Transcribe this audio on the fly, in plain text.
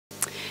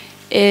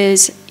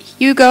is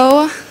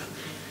Hugo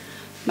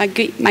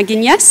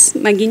Manguinhas?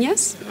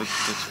 Manguinhas?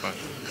 That's fine.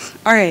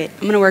 All right,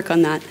 I'm going to work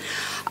on that.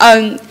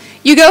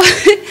 Hugo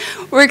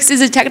works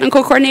as a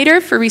technical coordinator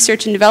for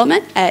research and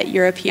development at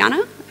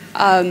Europeana.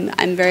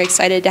 I'm very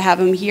excited to have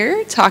him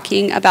here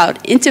talking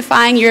about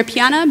Entitifying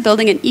Europeana,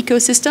 building an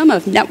ecosystem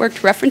of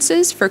networked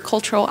references for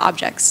cultural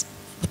objects.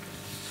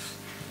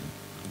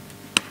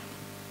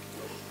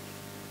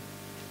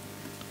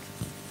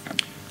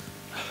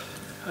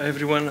 Hi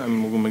everyone,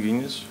 I'm Hugo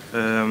Manguinhas.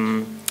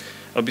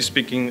 I'll be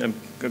speaking, I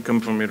come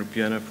from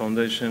Europeana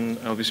Foundation.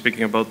 I'll be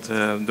speaking about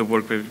the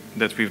work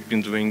that we've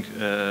been doing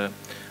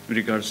with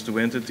regards to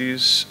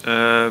entities.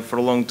 For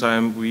a long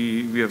time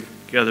we have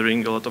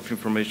gathering a lot of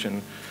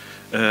information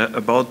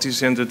about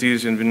these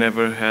entities, and we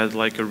never had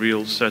like a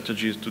real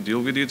strategy to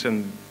deal with it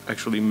and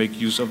actually make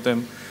use of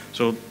them.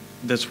 So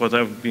that's what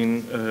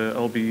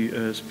I'll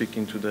be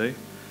speaking today.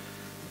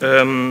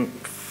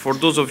 For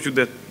those of you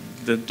that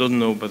don't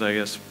know, but I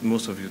guess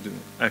most of you do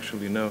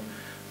actually know,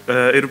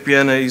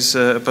 Europeana is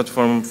a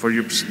platform for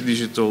Europe's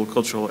digital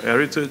cultural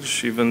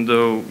heritage, even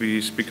though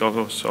we speak of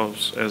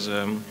ourselves as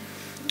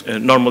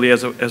normally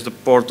as the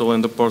portal,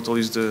 and the portal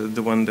is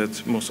the one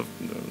that most of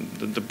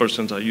the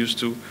persons are used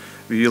to.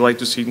 We like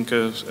to think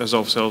as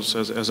ourselves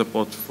as a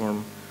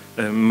platform,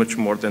 much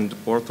more than the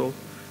portal.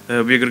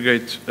 We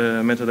aggregate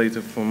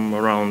metadata from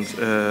around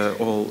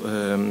all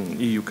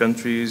EU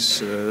countries,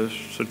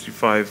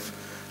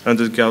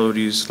 3,500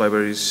 galleries,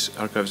 libraries,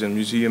 archives, and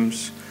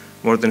museums,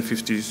 more than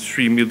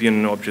 53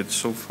 million objects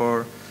so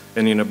far,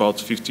 and in about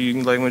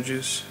 15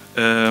 languages.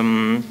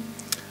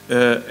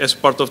 As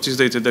part of this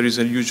data, there is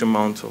a huge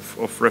amount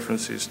of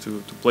references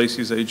to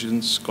places,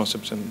 agents,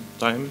 concepts, and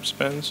time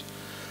spans.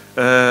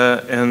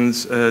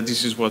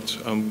 This is what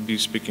I'll be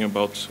speaking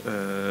about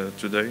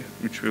today,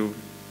 which we'll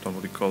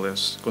normally call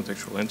as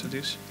contextual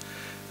entities.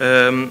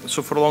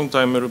 So for a long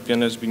time,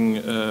 Europeana has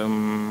been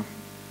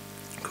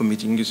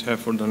committing its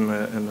effort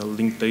on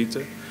linked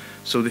data.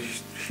 So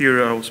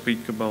here I'll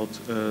speak about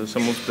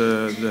some of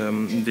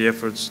the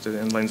efforts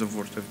and lines of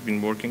work that I've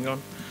been working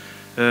on.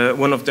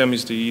 One of them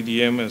is the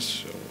EDM,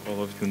 as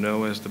all of you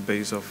know, as the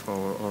base of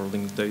our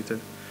linked data.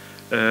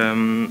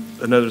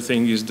 Another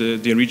thing is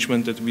the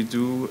enrichment that we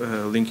do,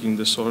 linking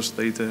the source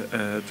data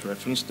to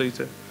reference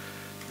data.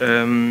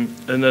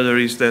 Another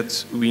is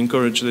that we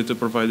encourage data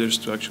providers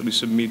to actually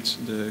submit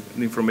the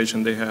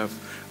information they have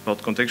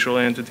about contextual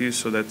entities,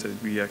 so that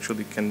we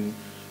actually can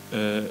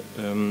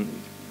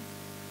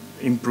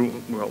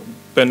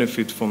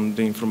benefit from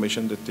the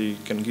information that they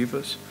can give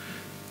us.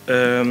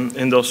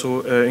 And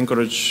also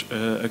encourage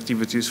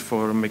activities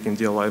for making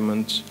the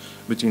alignment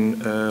between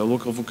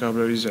local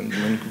vocabularies and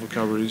main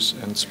vocabularies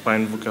and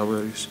spine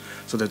vocabularies,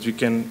 so that we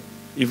can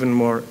even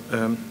more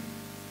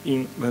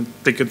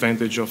take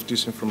advantage of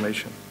this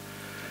information.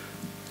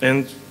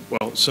 And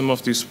well, some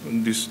of these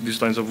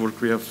lines of work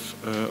we have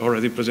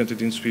already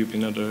presented in SWIP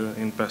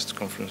in past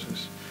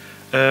conferences.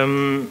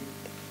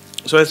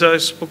 So as I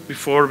spoke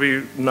before,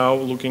 we're now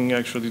looking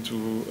actually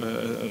to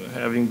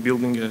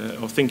building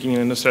or thinking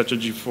in a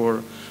strategy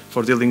for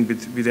dealing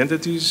with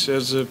entities.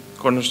 As a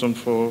cornerstone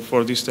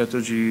for this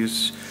strategy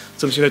is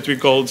something that we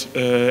called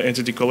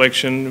Entity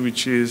Collection,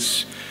 which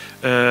is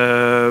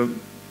an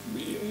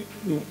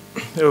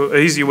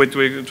easy way to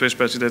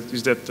express it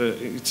is that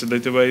it's a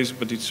database,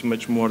 but it's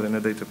much more than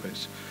a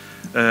database.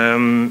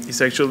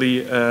 It's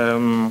actually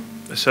a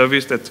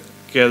service that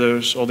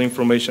gathers all the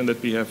information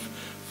that we have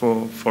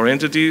for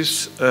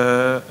entities.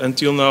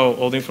 Until now,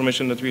 all the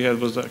information that we had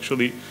was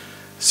actually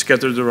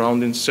scattered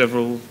around in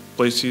several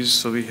places.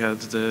 So we had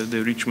the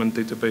enrichment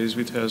database,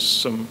 which has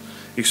some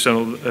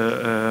external,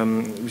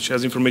 which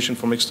has information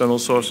from external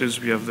sources.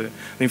 We have the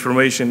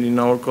information in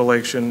our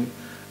collection,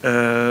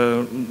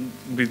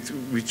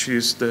 which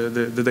is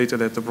the data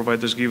that the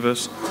providers give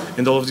us,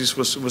 and all of this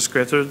was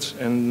scattered.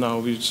 And now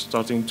we're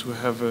starting to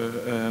have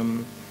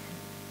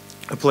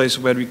a place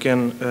where we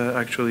can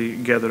actually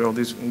gather all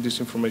this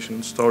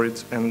information, store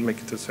it, and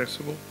make it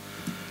accessible.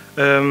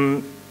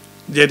 The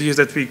idea is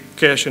that we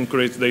cache and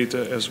curate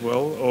data as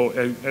well, or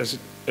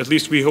at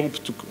least we hope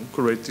to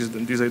curate this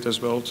data as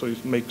well, so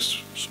it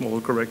makes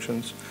smaller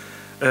corrections.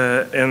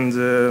 This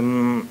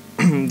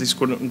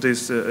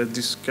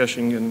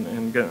caching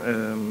and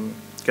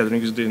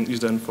gathering is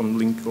done from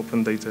Link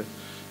Open Data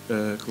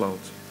Cloud.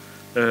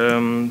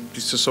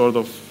 It's a sort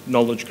of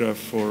knowledge graph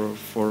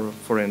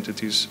for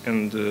entities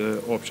and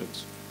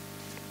objects.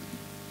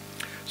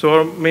 So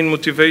our main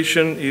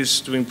motivation is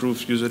to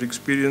improve user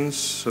experience,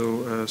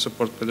 so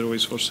support better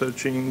ways for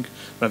searching,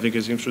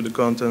 navigating through the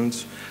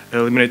content,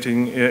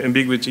 eliminating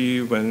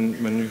ambiguity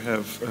when you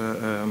have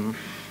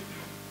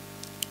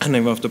a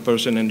name of the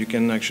person and you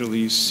can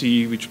actually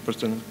see which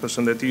person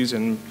that is,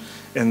 and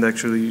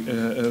actually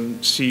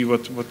see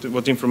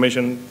what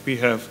information we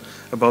have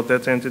about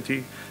that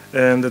entity.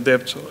 And the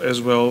depth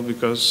as well,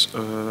 because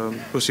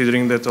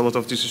considering that a lot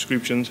of these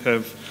descriptions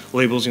have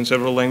labels in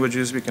several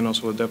languages, we can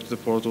also adapt the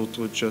portal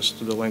to adjust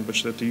to the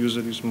language that the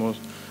user is more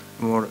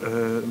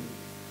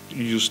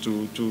used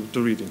to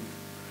reading.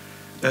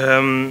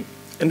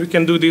 And we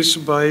can do this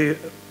by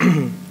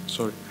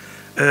sorry,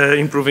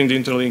 improving the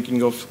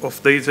interlinking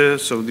of data.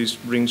 So this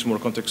brings more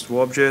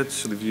contextual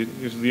objects,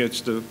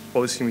 alleviates the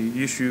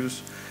policy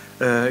issues,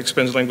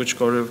 expands language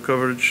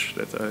coverage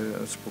that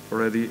I spoke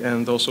already,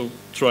 and also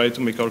try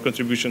to make our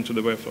contribution to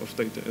the web of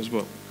data as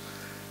well.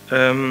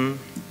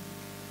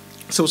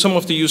 So some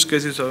of the use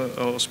cases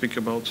I'll speak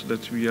about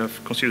that we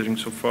have considering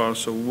so far.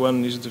 So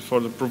one is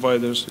for the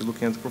providers,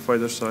 looking at the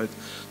provider side,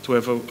 to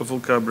have a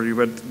vocabulary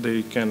where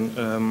they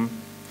can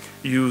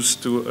use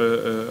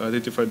to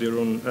identify their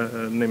own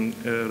name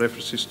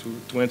references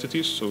to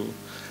entities. So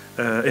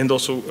and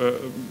also,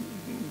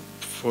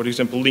 for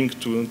example, link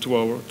to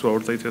our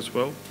data as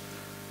well.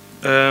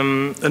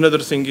 Another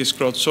thing is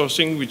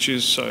crowdsourcing, which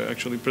is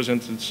actually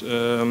presented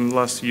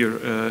last year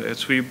at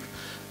SWIB,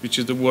 which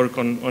is the work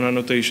on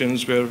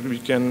annotations, where we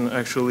can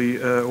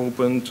actually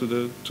open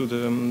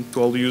to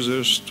all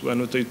users to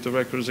annotate the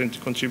records and to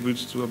contribute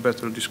to a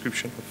better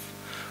description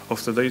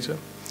of the data.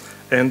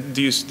 And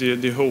this,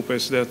 the hope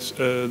is that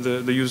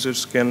the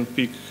users can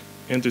pick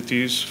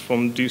entities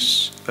from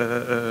this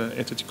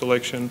entity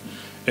collection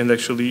and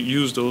actually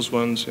use those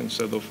ones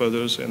instead of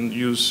others, and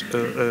use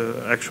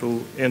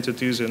actual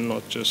entities and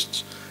not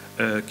just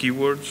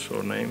keywords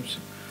or names.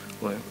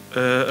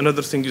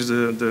 Another thing is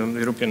the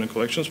Europeana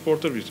Collections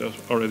portal, which I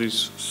already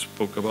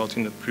spoke about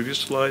in the previous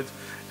slide.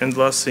 And the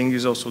last thing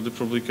is also the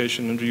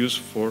publication and reuse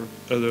for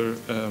other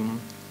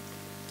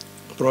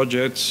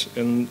projects,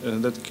 and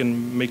that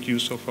can make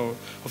use of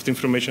the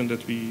information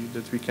that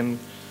we can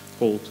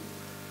hold.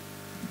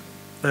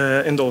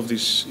 And all of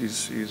this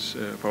is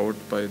powered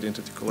by the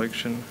entity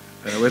collection.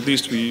 Or at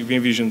least we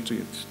envision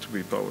it to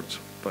be powered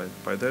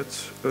by that.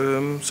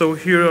 So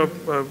here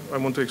I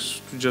want to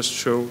just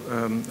show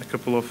a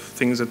couple of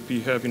things that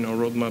we have in our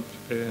roadmap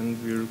and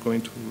we're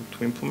going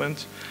to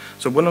implement.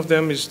 So one of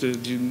them is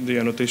the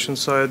annotation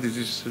side. This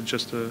is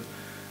just an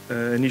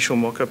initial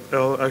mock-up.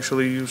 I'll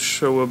actually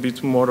show a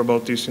bit more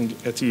about this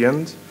at the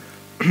end.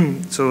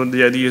 So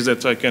the idea is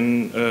that I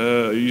can,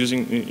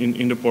 using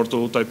in the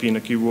portal, type in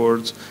a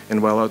keyword,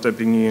 and while I'm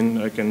typing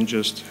in, I can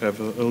just have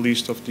a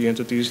list of the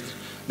entities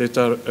that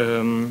are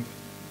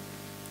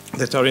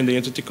in the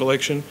entity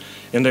collection.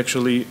 And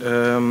actually,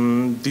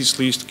 this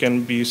list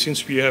can be,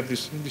 since we have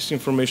this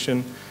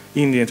information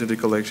in the entity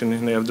collection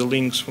and I have the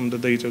links from the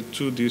data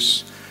to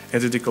this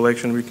entity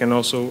collection, we can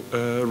also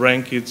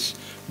rank it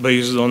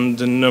based on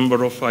the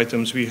number of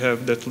items we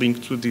have that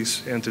link to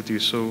this entity.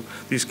 So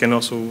this can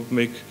also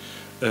make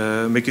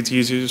it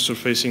easier,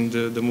 surfacing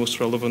the most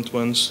relevant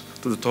ones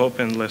to the top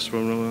and less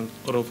relevant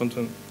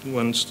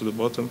ones to the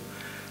bottom.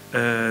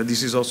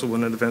 This is also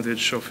one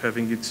advantage of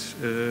having it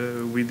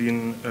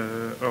within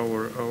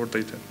our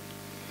data.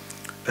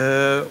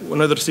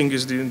 Another thing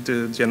is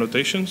the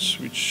annotations,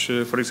 which,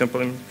 for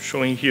example, I'm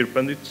showing here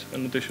Pandit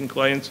annotation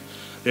client.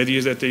 The idea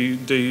is that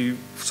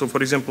so for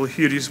example,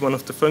 here is one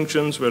of the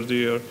functions where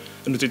they are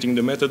annotating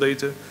the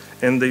metadata,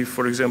 and they,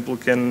 for example,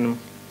 can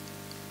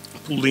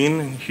pull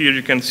in. Here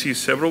you can see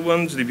several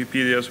ones.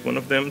 DBpedia is one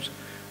of them,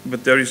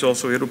 but there is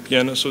also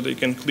Europeana, so they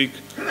can click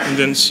and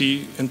then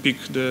see and pick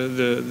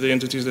the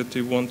entities that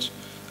they want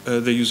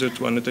the user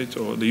to annotate,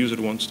 or the user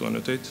wants to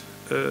annotate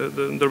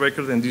the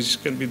record, and this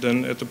can be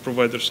done at the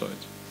provider side.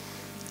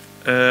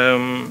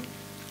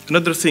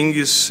 Another thing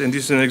is, and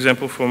this is an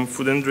example from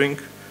Food and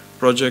Drink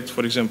project,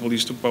 for example,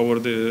 is to power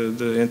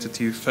the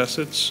entity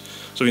facets.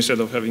 So instead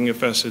of having a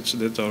facets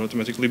that are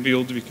automatically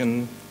built, we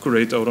can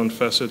create our own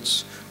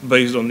facets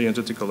based on the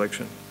entity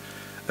collection.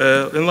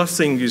 And last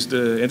thing is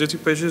the entity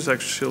pages.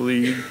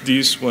 Actually,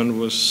 this one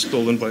was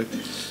stolen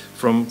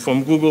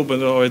from Google,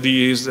 but our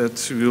idea is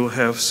that we'll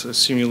have a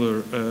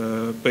similar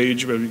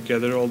page where we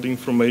gather all the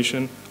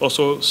information,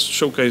 also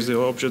showcase the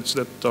objects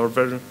that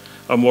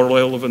are more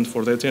relevant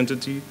for that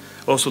entity,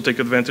 also take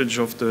advantage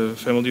of the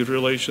family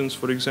relations,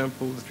 for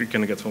example, that we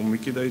can get from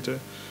Wikidata,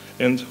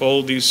 and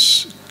all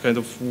this kind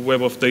of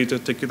web of data,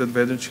 take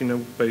advantage in a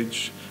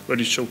page where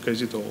we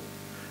showcase it all.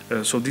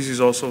 So this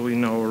is also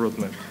in our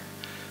roadmap.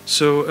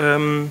 So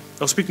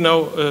I'll speak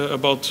now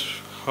about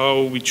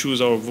how we choose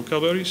our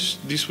vocabularies.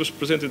 This was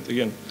presented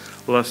again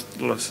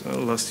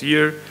last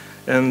year,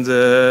 and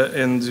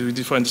we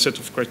defined a set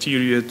of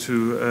criteria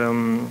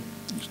to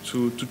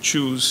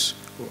choose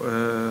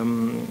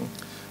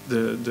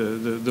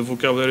the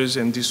vocabularies,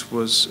 and this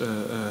was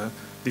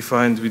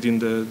defined within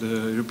the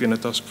European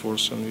Task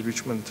Force on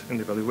Enrichment and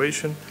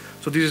Evaluation.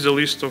 So this is a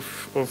list of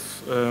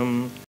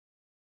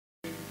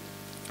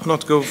I'll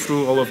not go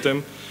through all of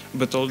them,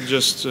 but I'll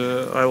just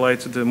highlight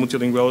the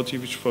multilinguality,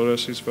 which for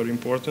us is very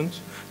important,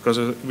 because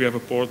we have a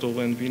portal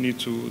and we need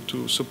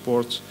to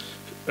support,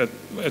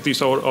 at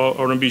least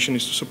our ambition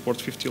is to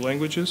support 50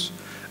 languages.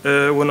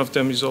 One of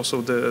them is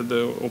also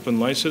the open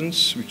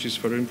license, which is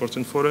very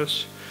important for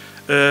us.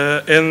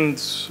 And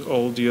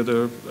all the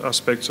other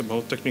aspects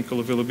about technical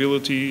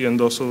availability, and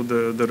also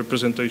the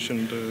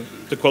representation,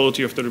 the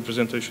quality of the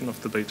representation of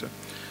the data.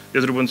 The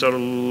other ones are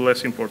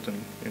less important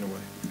in a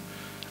way,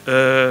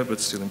 but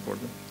still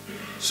important.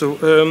 So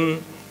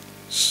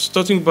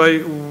starting by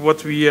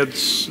what we had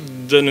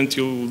done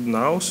until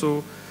now,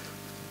 so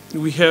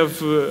we have,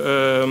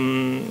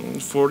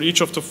 for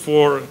each of the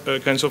four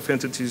kinds of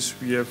entities,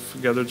 we have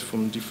gathered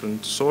from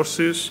different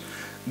sources.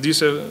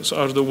 These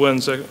are the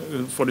ones that,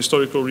 for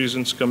historical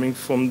reasons, coming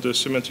from the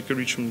semantic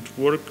enrichment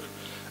work,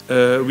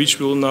 which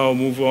will now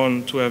move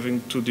on to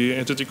having to the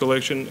entity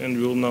collection, and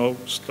will now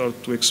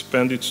start to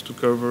expand it to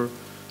cover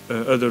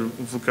other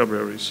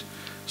vocabularies.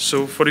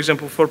 So, for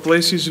example, for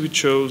places, we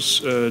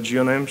chose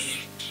geonyms,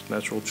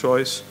 natural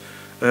choice.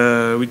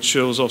 We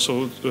chose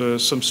also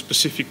some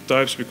specific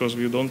types because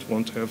we don't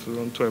want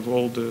to have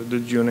all the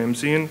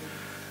geonyms in.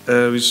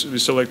 We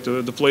select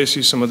the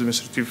places, some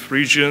administrative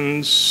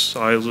regions,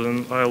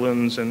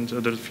 islands, and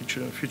other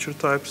feature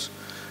types.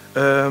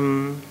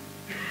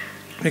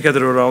 We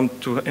gather around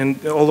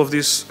and all of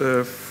this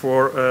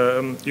for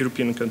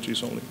European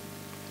countries only.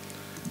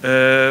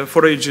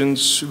 For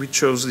agents, we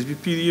chose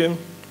DBpedia.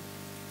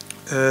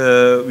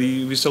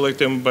 We select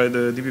them by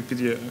the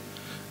DBpedia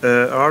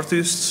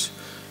artists.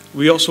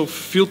 We also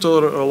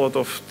filter a lot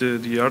of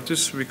the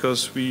artists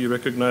because we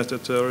recognize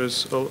that there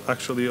is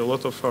actually a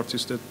lot of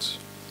artists that,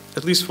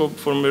 at least from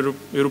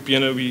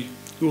Europeana, we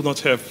will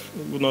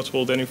not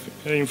hold any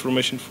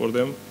information for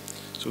them.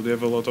 So they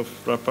have a lot of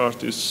rap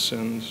artists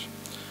and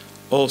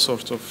all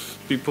sorts of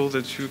people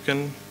that you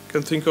can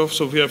think of.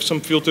 So we have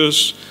some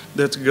filters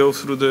that go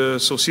through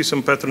so see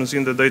some patterns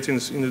in the data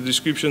in the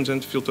descriptions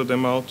and filter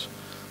them out,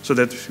 so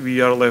that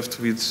we are left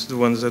with the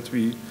ones that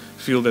we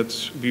feel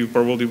that we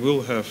probably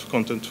will have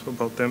content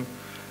about them.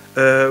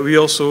 We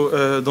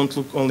also don't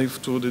look only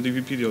to the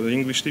DBpedia, the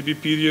English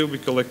DBpedia. We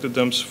collected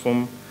them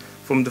from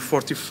the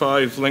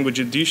 45 language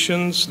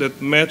editions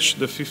that match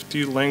the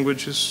 50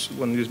 languages,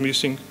 one is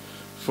missing,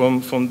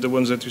 from the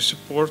ones that we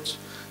support.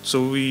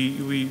 So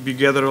we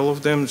gather all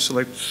of them,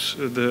 select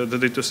the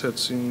data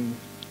sets in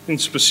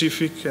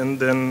specific, and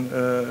then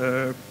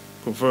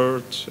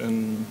convert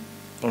and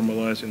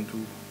normalize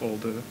into all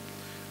the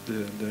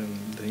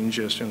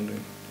ingestion, the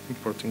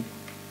importing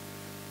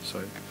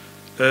side.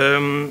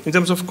 In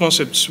terms of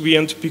concepts, we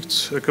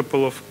handpicked a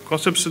couple of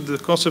concepts. The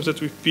concepts that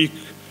we pick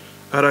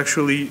are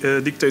actually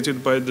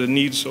dictated by the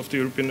needs of the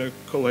European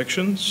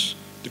collections,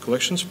 the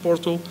collections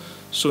portal.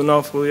 So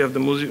now we have the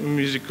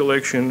music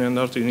collection and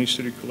art and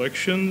history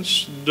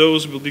collections.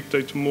 Those will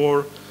dictate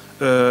more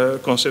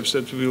concepts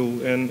that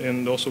will,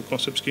 and also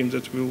concept schemes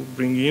that we'll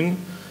bring in,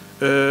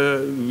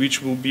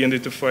 which will be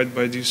identified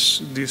by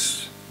these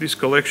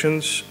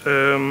collections.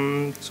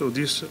 So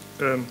these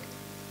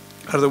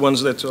are the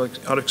ones that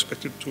are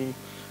expected to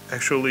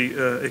actually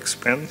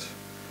expand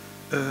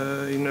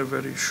in a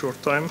very short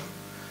time.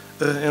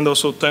 And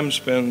also time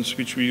spans,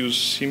 which we use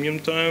Simium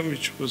time,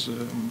 which was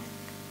a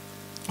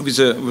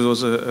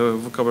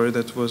vocabulary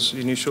that was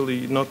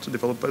initially not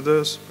developed by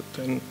us, but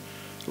then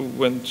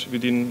went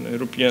within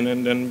Europeana,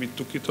 and then we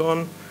took it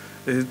on.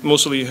 It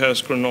mostly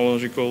has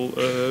chronological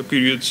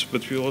periods,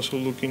 but we're also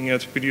looking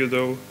at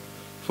periodo,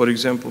 for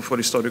example, for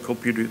historical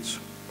periods.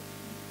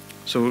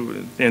 So,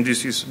 and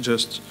this is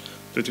just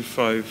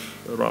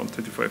around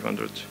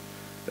 3,500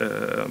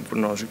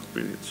 chronological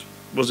periods.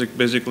 Was it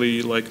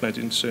basically like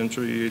 19th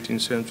century,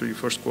 18th century,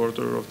 first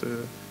quarter of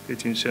the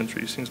 18th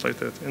century, things like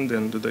that, and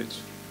then the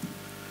dates.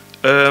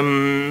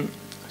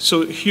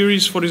 So here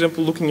is, for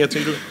example, looking at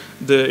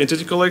the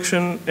entity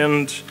collection,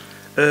 and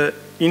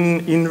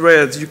in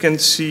red you can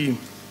see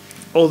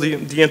all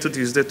the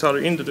entities that are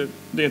in the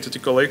entity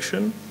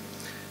collection,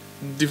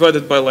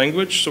 divided by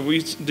language. So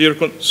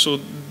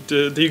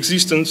the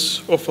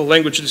existence of a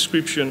language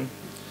description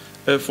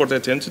for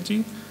that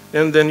entity,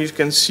 and then you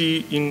can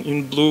see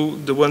in blue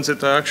the ones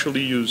that are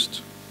actually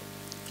used.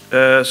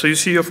 So you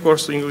see, of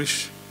course,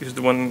 English is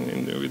the one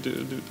with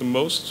the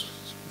most.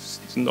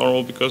 It's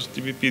normal because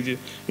DBpedia,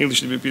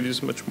 English DBpedia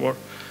is much more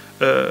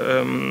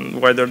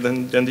wider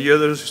than the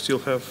others. We still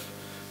have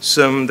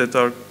some that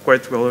are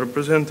quite well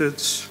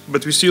represented,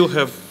 but we still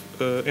have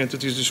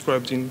entities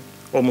described in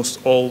almost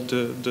all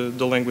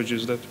the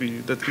languages that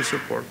we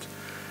support.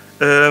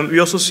 We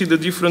also see the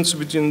difference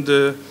between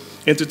the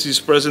entities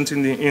present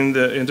in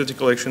the entity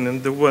collection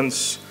and the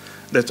ones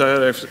that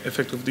are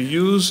effectively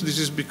used. This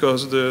is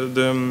because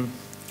the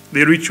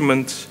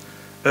enrichment,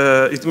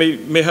 it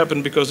may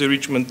happen because the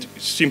enrichment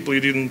simply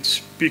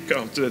didn't pick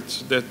out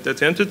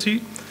that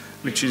entity,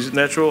 which is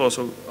natural.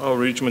 Also, our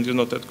enrichment is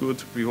not that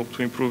good. We hope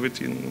to improve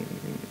it in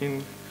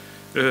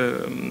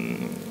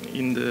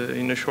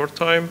a short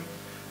time.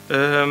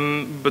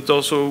 But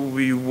also,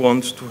 we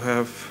want to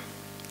have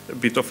a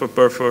bit of a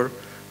buffer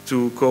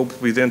to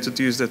cope with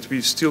entities that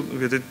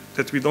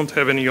we don't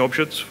have any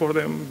objects for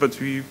them, but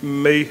we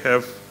may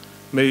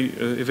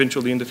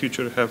eventually in the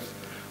future have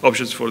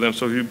objects for them.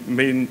 So we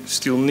may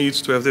still need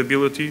to have the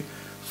ability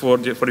for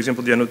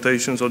example, the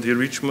annotations or the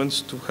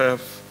enrichments to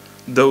have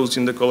those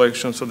in the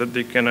collection so that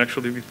they can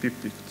actually be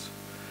picked.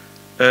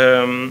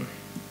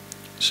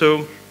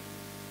 So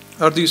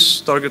are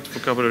these target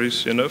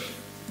vocabularies enough?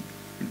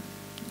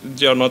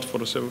 they are not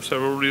for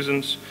several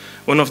reasons.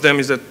 One of them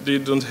is that they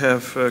don't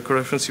have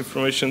reference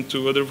information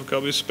to other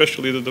vocabularies,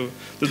 especially the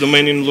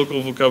domain in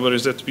local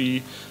vocabularies that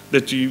we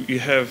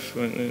have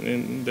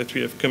and that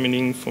we have coming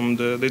in from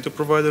the data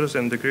providers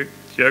and the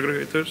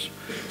aggregators.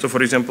 So,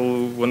 for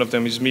example, one of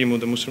them is MIMO,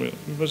 the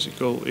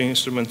musical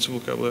instruments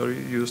vocabulary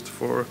used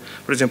for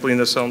example, in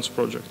the sounds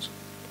project.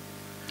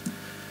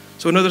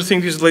 So another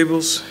thing is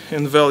labels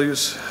and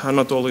values are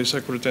not always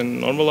accurate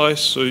and normalized.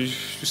 So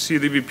if you see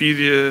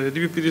DBpedia,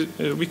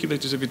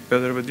 Wikidata is a bit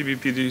better, but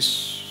DBpedia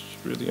is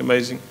really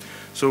amazing.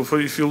 So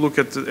if you look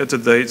at the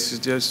dates,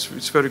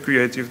 it's very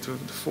creative, the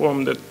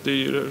form that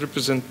they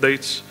represent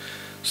dates.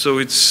 So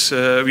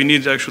we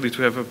need actually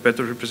to have a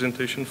better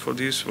representation for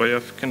this.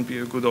 YF can be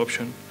a good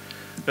option.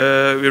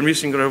 We're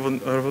missing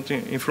relevant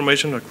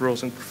information like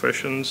roles and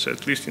professions,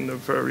 at least in a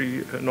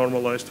very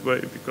normalized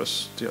way,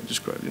 because they are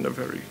described in a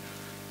very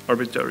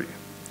arbitrary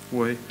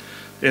way.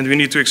 And we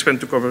need to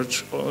expand to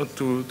coverage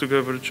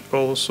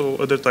also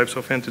other types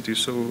of entities,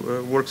 so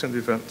works and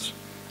events,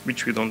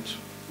 which we don't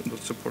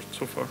support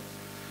so far.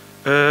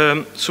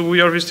 So we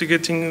are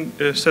investigating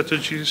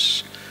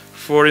strategies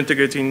for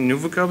integrating new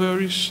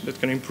vocabularies that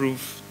can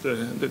improve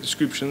the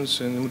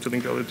descriptions and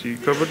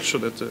multilinguality coverage, so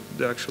that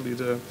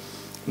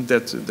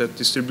that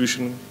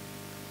distribution,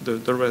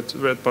 the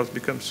red part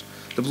becomes,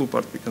 the blue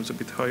part becomes a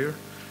bit higher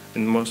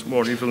and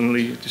more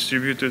evenly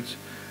distributed.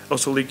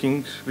 Also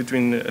linking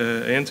between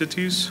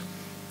entities,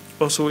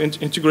 also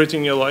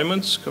integrating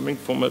alignments coming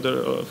from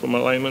from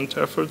alignment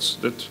efforts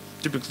that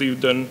typically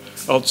done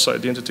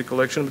outside the entity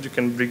collection, but you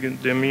can bring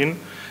them in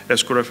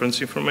as co-reference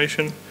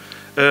information.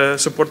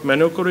 Support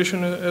manual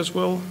curation as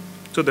well,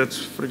 so that,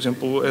 for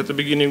example, at the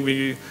beginning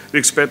we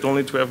expect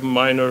only to have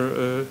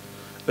minor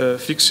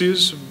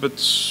fixes, but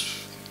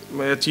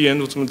at the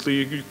end,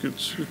 ultimately, you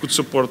could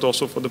support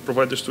also for the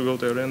providers to go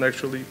there and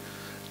actually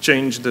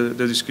change the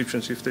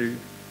descriptions if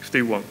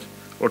they want,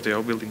 or they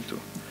are willing to.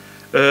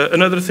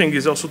 Another thing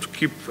is also to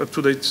keep up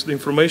to date the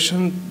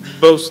information,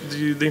 both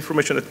the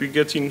information that we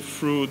get in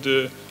through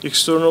the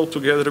external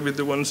together with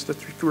the ones that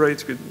we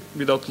curate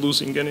without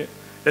losing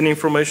any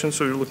information.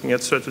 So you're looking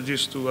at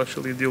strategies to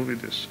actually deal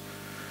with this.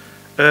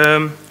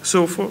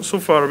 So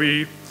far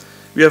we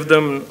have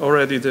done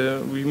already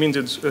we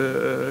minted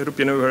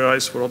Europeana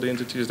URIs for all the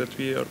entities that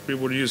we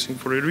were using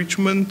for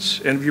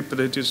enrichment, and we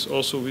updated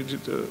also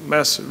with the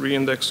mass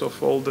reindex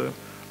of all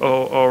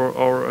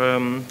our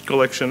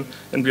collection,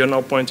 and we are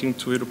now pointing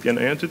to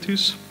Europeana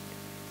entities.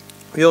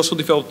 We also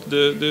developed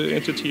the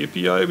entity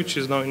API, which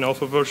is now in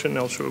alpha version.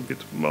 I'll show a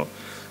bit more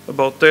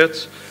about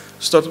that.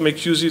 Start to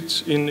make use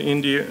of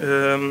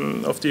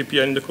the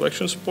API in the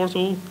collections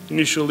portal,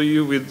 initially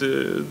with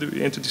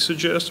the entity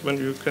suggest, when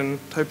you can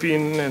type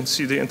in and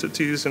see the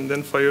entities and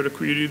then fire a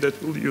query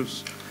that will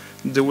use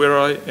the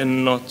URI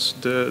and not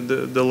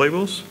the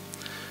labels.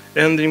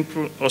 And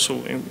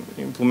also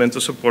implement the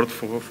support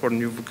for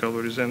new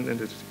vocabularies and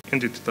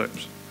entity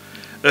types.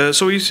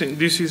 So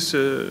this is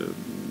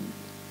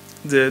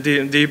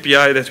the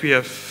API that we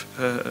have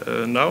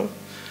now.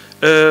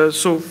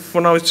 So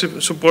for now, it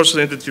supports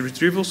the entity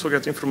retrieval, so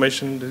get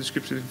information, the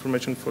descriptive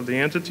information for the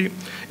entity,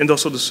 and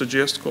also the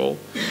suggest call,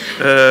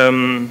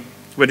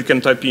 where you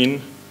can type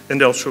in,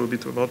 and I'll show a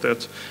bit about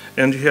that.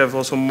 And you have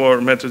also more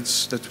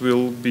methods that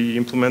will be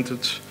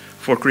implemented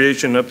for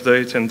creation,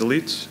 update, and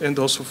delete, and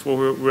also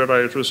for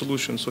URI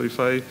resolution. So if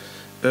I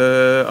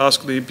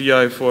ask the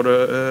API for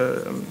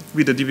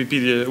with the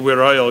DBpedia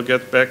URI, I'll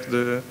get back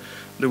the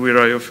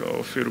URI of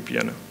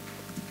Europeana,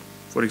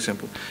 for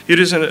example.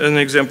 Here is an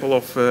example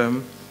of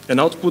an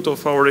output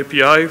of our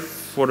API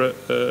for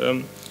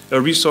a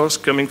resource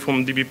coming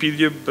from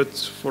DBpedia, but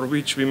for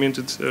which we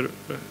minted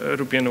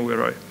Europeana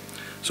URI.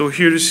 So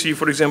here you see,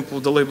 for example,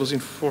 the labels in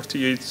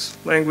 48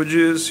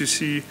 languages. You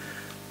see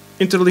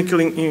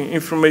interlinking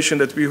information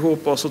that we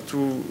hope also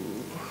to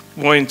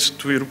point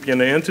to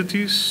Europeana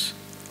entities.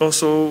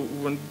 Also,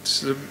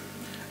 it's a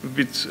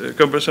bit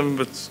cumbersome,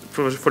 but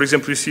for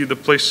example, you see the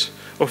place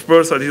of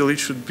birth. Ideally, it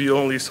should be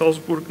only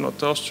Salzburg,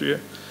 not Austria,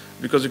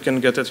 because you can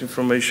get that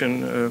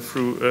information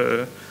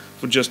through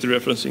just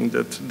referencing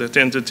that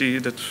entity.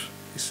 That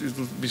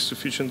will be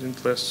sufficient in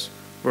less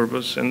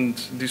verbose, and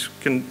this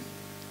can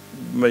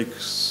make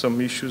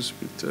some issues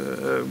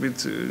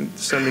with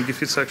understanding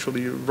if it's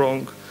actually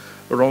wrong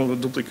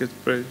duplicate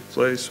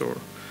place or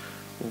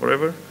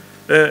whatever.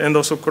 And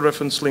also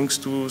co-reference links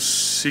to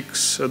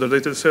 6 other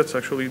data sets.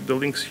 Actually, the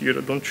links here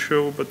I don't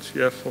show, but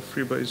you have for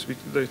Freebase,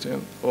 Wikidata,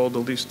 and all the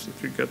lists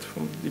that we get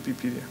from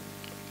DBpedia.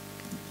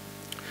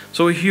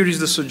 So here is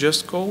the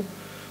suggest call.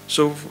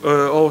 So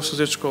our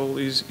suggest call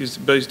is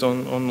based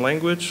on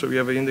language. So we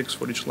have an index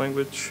for each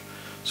language.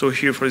 So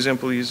here, for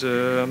example, is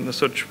a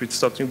search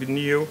starting with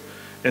Neo.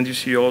 And you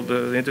see all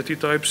the entity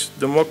types.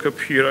 The mockup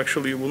here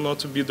actually will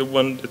not be the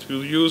one that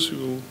we'll use. We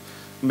will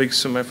make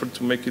some effort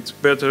to make it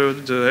better.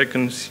 The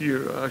icons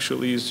here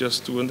actually is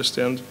just to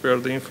understand where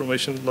the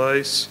information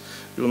lies.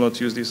 We will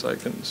not use these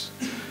icons.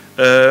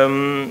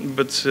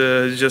 But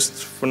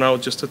just for now,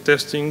 just a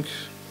testing.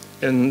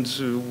 And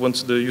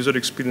once the user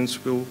experience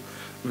will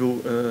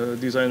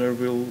designer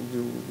will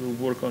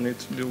work on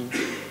it. Will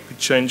be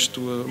changed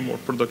to a more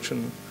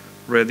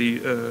production-ready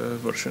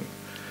version.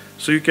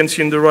 So you can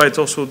see on the right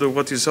also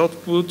what is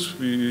output.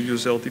 We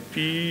use LDP,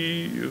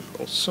 use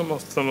some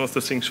of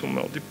the things from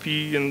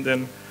LDP, and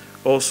then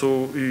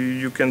also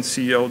you can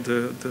see how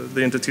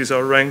the entities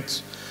are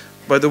ranked.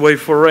 By the way,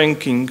 for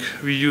ranking,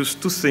 we use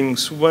two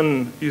things.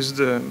 One is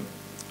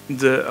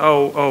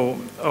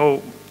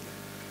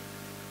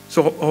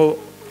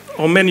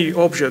how many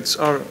objects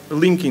are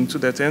linking to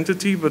that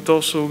entity, but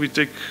also we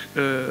take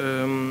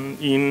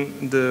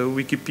in the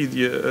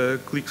Wikipedia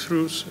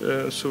click-throughs.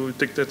 So we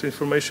take that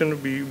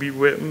information, we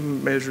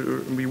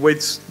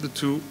weight the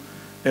two,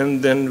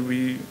 and then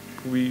we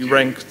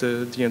rank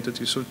the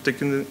entity. So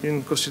taking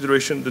in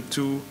consideration the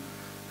two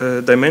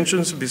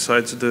dimensions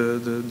besides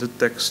the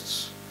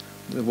texts,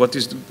 what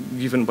is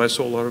given by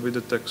Solar with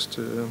the text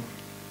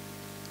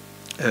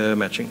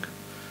matching.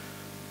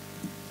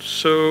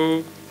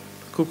 So,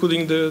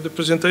 concluding the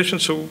presentation,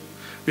 so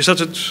we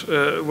started,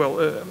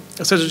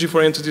 a strategy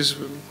for entities.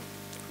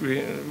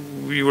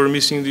 We were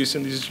missing this,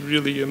 and this is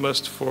really a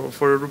must for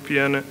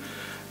Europeana.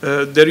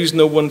 There is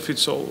no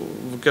one-fits-all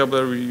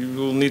vocabulary. You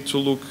will need to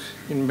look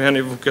in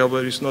many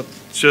vocabularies, not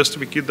just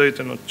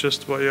Wikidata, not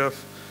just YF,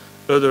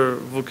 other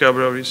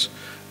vocabularies,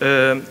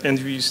 and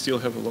we still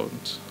have a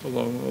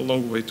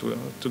long way to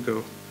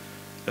go.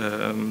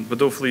 But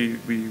hopefully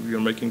we are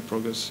making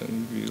progress,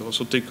 and we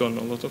also take on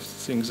a lot of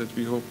things that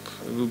we hope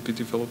will be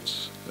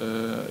developed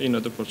in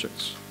other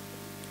projects.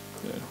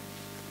 Yeah.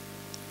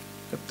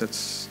 Yep,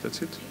 that's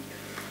it.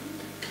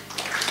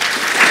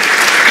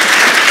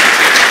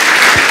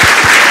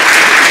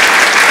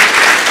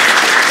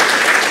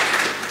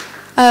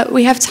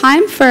 We have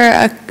time for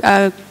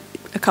a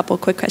couple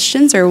quick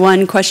questions, or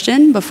one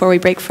question before we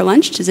break for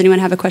lunch. Does anyone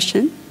have a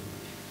question?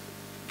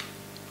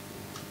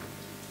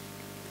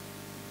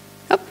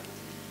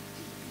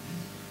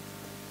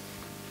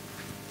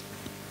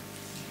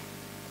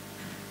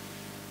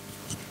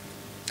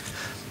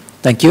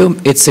 Thank you.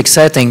 It's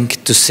exciting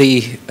to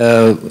see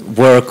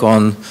work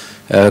on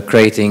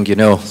creating,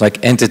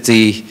 like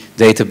entity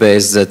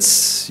database that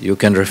you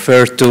can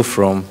refer to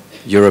from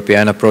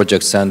Europeana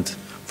projects and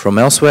from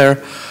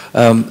elsewhere.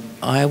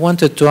 I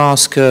wanted to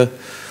ask,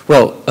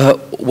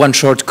 one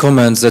short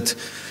comment that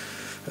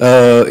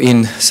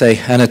in, say,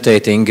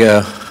 annotating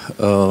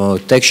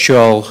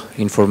textual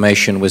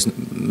information with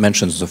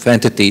mentions of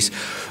entities,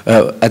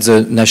 at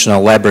the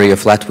National Library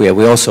of Latvia,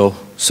 we also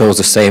saw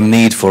the same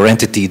need for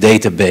entity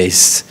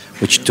database,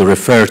 which to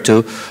refer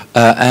to.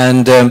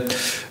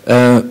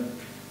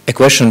 A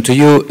question to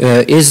you,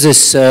 is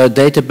this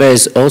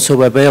database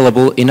also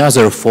available in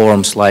other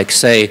forms, like,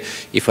 say,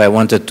 if I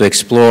wanted to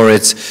explore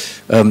it,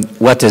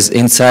 what is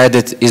inside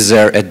it? Is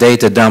there a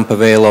data dump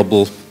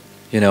available,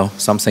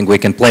 something we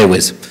can play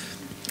with?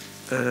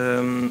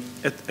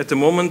 At the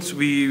moment,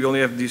 we only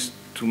have these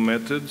two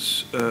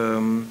methods.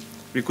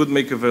 We could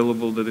make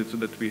available the data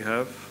that we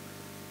have,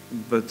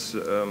 but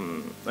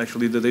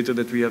actually the data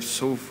that we have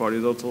so far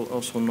is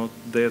also not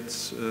that,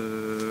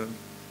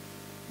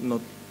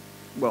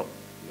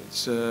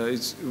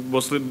 it's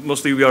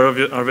mostly we are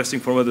harvesting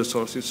from other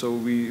sources, so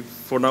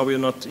for now we are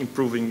not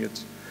improving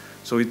it.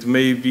 So it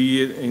may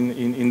be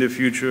in the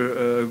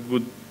future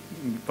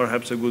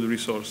perhaps a good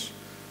resource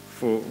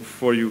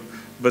for you,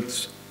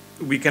 but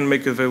we can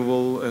make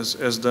available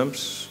as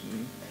dumps,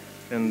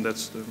 and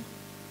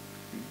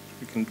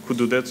we could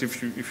do that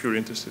if you're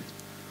interested.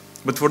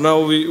 But for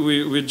now,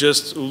 we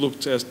just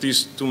looked at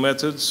these two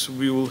methods.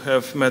 We will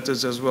have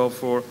methods as well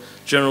for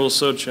general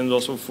search and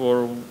also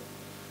for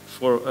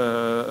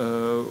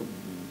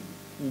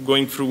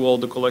going through all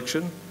the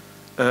collection,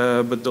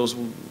 but those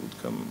would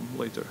come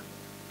later,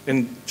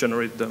 and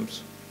generate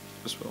dumps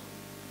as well.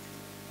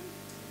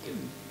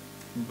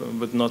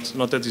 But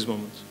not at this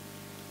moment.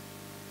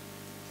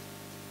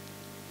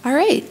 All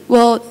right.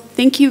 Well,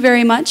 thank you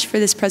very much for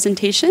this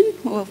presentation.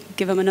 We'll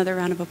give them another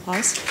round of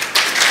applause.